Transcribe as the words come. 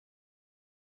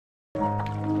Hello,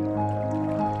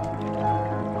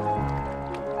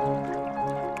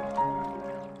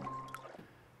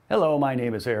 my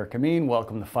name is Erik.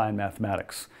 Welcome to Fine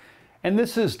Mathematics. And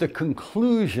this is the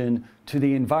conclusion to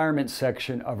the environment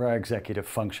section of our executive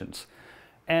functions.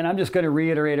 And I'm just going to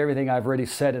reiterate everything I've already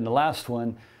said in the last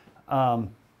one,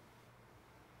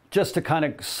 just to kind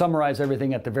of summarize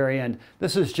everything at the very end.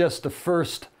 This is just the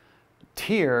first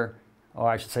tier, or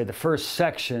I should say the first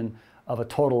section of a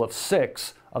total of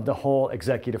 6 of the whole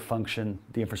executive function,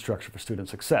 the infrastructure for student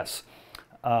success.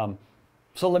 So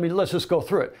let's just go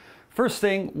through it. First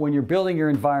thing, when you're building your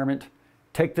environment,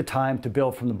 take the time to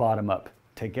build from the bottom up.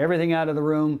 Take everything out of the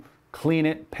room, clean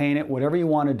it, paint it, whatever you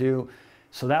want to do,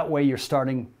 so that way you're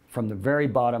starting from the very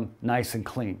bottom, nice and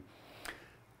clean.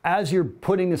 As you're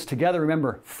putting this together,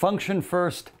 remember, function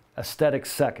first,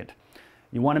 aesthetics second.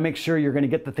 You want to make sure you're going to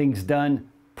get the things done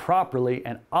properly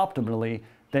and optimally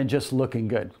than just looking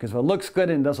good. Because if it looks good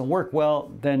and doesn't work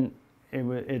well, then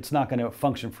it's not going to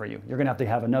function for you. You're going to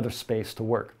have another space to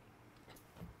work.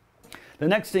 The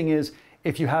next thing is,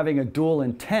 if you're having a dual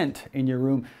intent in your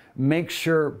room, make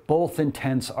sure both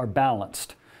intents are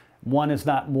balanced. One is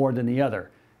not more than the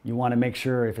other. You want to make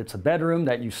sure if it's a bedroom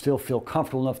that you still feel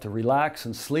comfortable enough to relax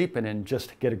and sleep and then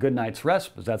just get a good night's rest,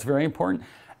 because that's very important,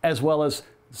 as well as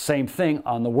same thing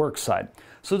on the work side.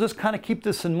 So just kind of keep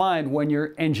this in mind when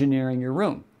you're engineering your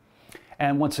room.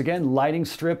 And once again, lighting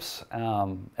strips,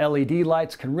 LED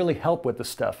lights can really help with this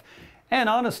stuff. And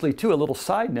honestly, too, a little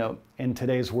side note in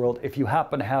today's world, if you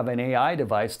happen to have an AI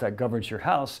device that governs your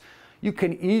house, you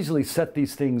can easily set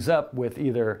these things up with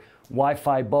either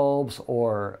Wi-Fi bulbs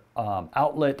or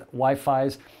outlet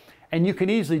Wi-Fis. And you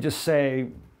can easily just say,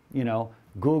 you know,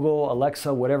 Google,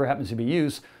 Alexa, whatever happens to be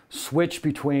used, switch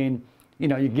between, you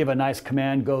know, you give a nice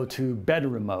command, go to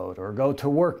bedroom mode or go to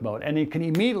work mode. And you can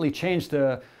immediately change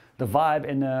the vibe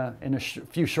in a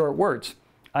few short words.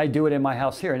 I do it in my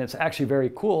house here, and it's actually very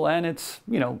cool, and it's,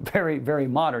 you know, very, very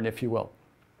modern, if you will.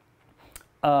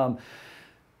 The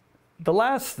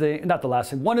last thing, not the last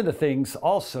thing, one of the things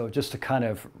also, just to kind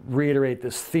of reiterate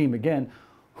this theme again,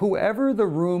 whoever the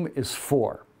room is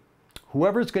for,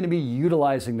 whoever's going to be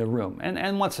utilizing the room,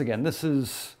 and once again, this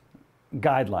is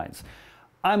guidelines.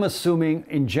 I'm assuming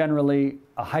in generally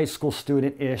a high school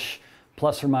student-ish,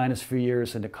 plus or minus a few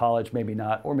years into college, maybe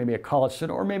not, or maybe a college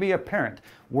student, or maybe a parent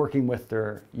working with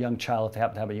their young child, if they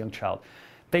happen to have a young child.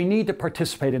 They need to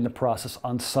participate in the process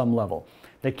on some level.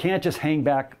 They can't just hang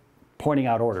back pointing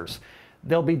out orders.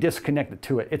 They'll be disconnected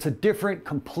to it. It's a different,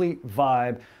 complete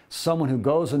vibe. Someone who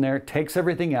goes in there, takes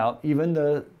everything out, even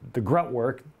the grunt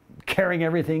work, carrying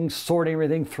everything, sorting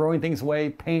everything, throwing things away,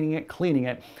 painting it, cleaning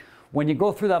it. When you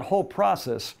go through that whole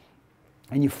process,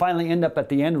 and you finally end up at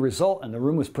the end result, and the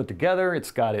room was put together,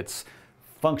 it's got its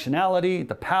functionality,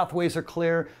 the pathways are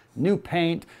clear, new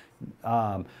paint,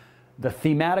 the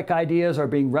thematic ideas are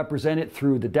being represented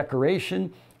through the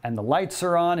decoration, and the lights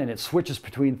are on, and it switches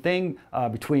between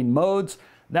modes.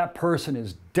 That person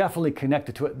is definitely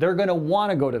connected to it. They're going to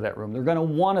want to go to that room. They're going to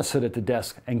want to sit at the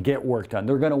desk and get work done.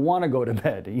 They're going to want to go to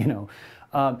bed, you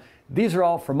know. These are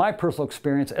all from my personal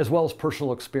experience, as well as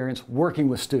personal experience working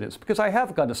with students, because I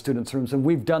have gone to students' rooms and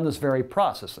we've done this very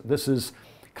process. This is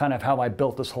kind of how I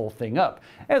built this whole thing up,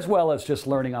 as well as just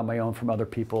learning on my own from other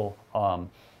people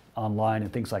online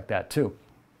and things like that too.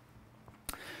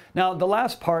 Now, the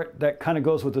last part that kind of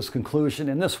goes with this conclusion,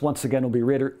 and this once again will be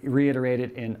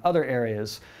reiterated in other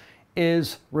areas,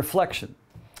 is reflection.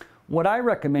 What I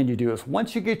recommend you do is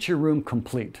once you get your room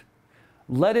complete,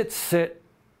 let it sit,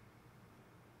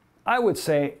 I would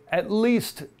say, at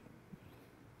least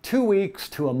 2 weeks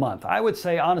to a month. I would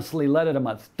say, honestly, let it a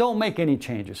month. Don't make any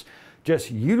changes.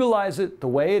 Just utilize it the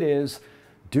way it is.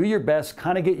 Do your best,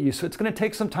 kind of get used to it. It's going to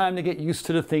take some time to get used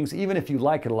to the things, even if you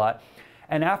like it a lot.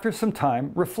 And after some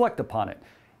time, reflect upon it.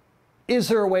 Is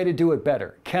there a way to do it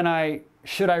better?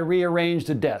 Should I rearrange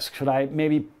the desk? Should I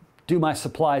maybe do my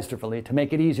supplies differently to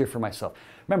make it easier for myself?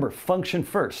 Remember, function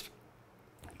first.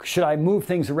 Should I move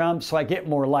things around so I get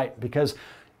more light? Because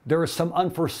there are some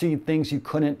unforeseen things you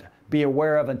couldn't be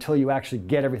aware of until you actually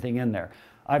get everything in there.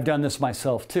 I've done this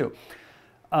myself too.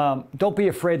 Don't be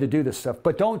afraid to do this stuff,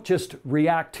 but don't just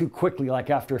react too quickly,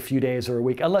 like after a few days or a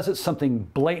week, unless it's something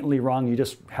blatantly wrong you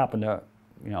just happen to,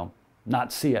 you know,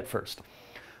 not see at first.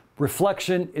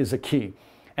 Reflection is a key.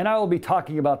 And I will be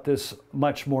talking about this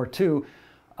much more too.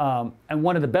 And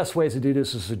one of the best ways to do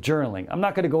this is journaling. I'm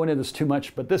not going to go into this too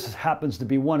much, but this happens to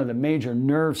be one of the major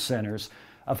nerve centers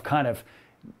of kind of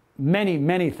many,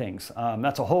 many things.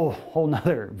 That's a whole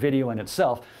nother video in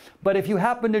itself. But if you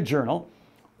happen to journal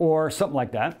or something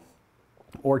like that,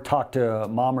 or talk to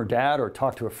mom or dad or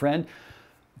talk to a friend,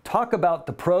 talk about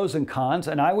the pros and cons,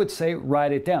 and I would say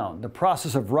write it down. The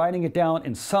process of writing it down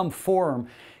in some form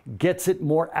gets it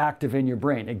more active in your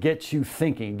brain. It gets you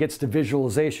thinking, it gets the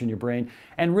visualization in your brain,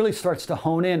 and really starts to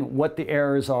hone in what the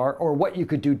errors are or what you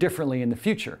could do differently in the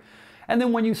future. And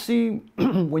then when you see,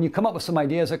 when you come up with some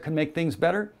ideas that can make things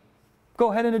better,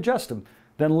 go ahead and adjust them.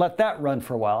 Then let that run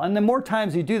for a while. And the more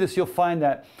times you do this, you'll find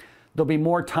that there'll be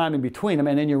more time in between them,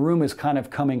 and then your room is kind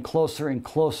of coming closer and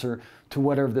closer to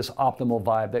whatever this optimal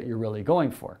vibe that you're really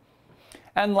going for.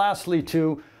 And lastly,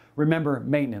 too, remember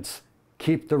maintenance.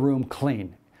 Keep the room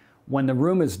clean. When the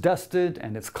room is dusted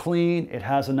and it's clean, it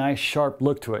has a nice sharp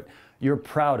look to it. You're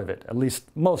proud of it, at least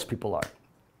most people are.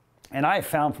 And I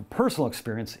found from personal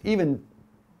experience, even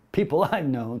people I've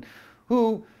known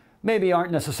who maybe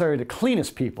aren't necessarily the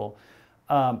cleanest people,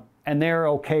 and they're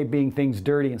okay being things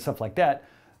dirty and stuff like that,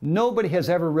 nobody has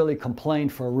ever really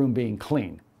complained for a room being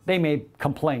clean. They may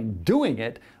complain doing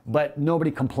it, but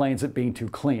nobody complains it being too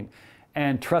clean.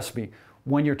 And trust me,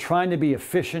 when you're trying to be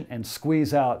efficient and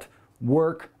squeeze out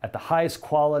work at the highest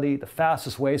quality, the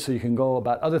fastest way so you can go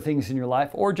about other things in your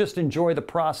life or just enjoy the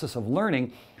process of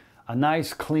learning, a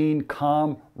nice, clean,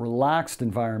 calm, relaxed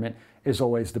environment is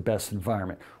always the best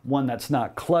environment. One that's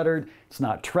not cluttered, it's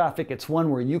not traffic, it's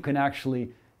one where you can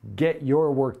actually get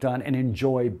your work done and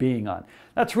enjoy being on.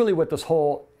 That's really what this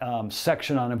whole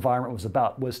section on environment was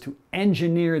about, was to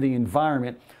engineer the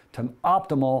environment to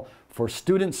optimal for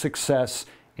student success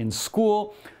in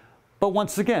school. But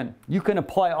once again, you can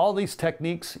apply all these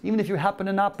techniques even if you happen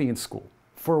to not be in school,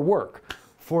 for work,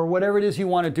 for whatever it is you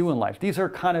want to do in life. These are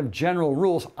kind of general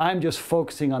rules. I'm just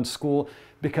focusing on school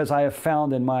because I have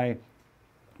found in my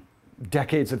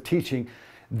decades of teaching,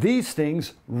 these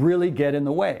things really get in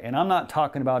the way. And I'm not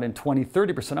talking about in 20,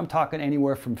 30%, I'm talking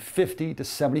anywhere from 50 to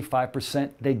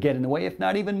 75% they get in the way, if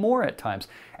not even more at times.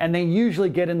 And they usually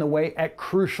get in the way at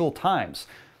crucial times.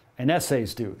 And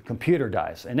essays do, computer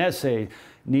dies. An essay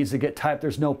needs to get typed,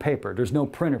 there's no paper, there's no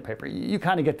printer paper. You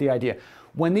kind of get the idea.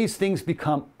 When these things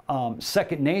become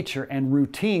second nature and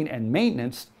routine and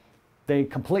maintenance, they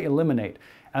completely eliminate.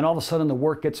 And all of a sudden the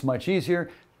work gets much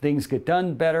easier, things get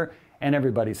done better, and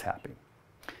everybody's happy.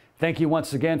 Thank you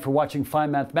once again for watching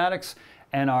Fine Mathematics.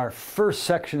 And our first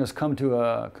section has come to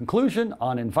a conclusion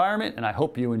on environment, and I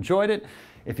hope you enjoyed it.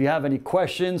 If you have any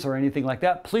questions or anything like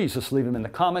that, please just leave them in the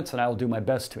comments and I will do my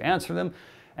best to answer them.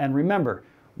 And remember,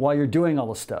 while you're doing all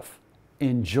this stuff,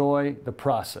 enjoy the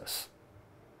process.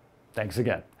 Thanks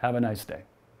again. Have a nice day.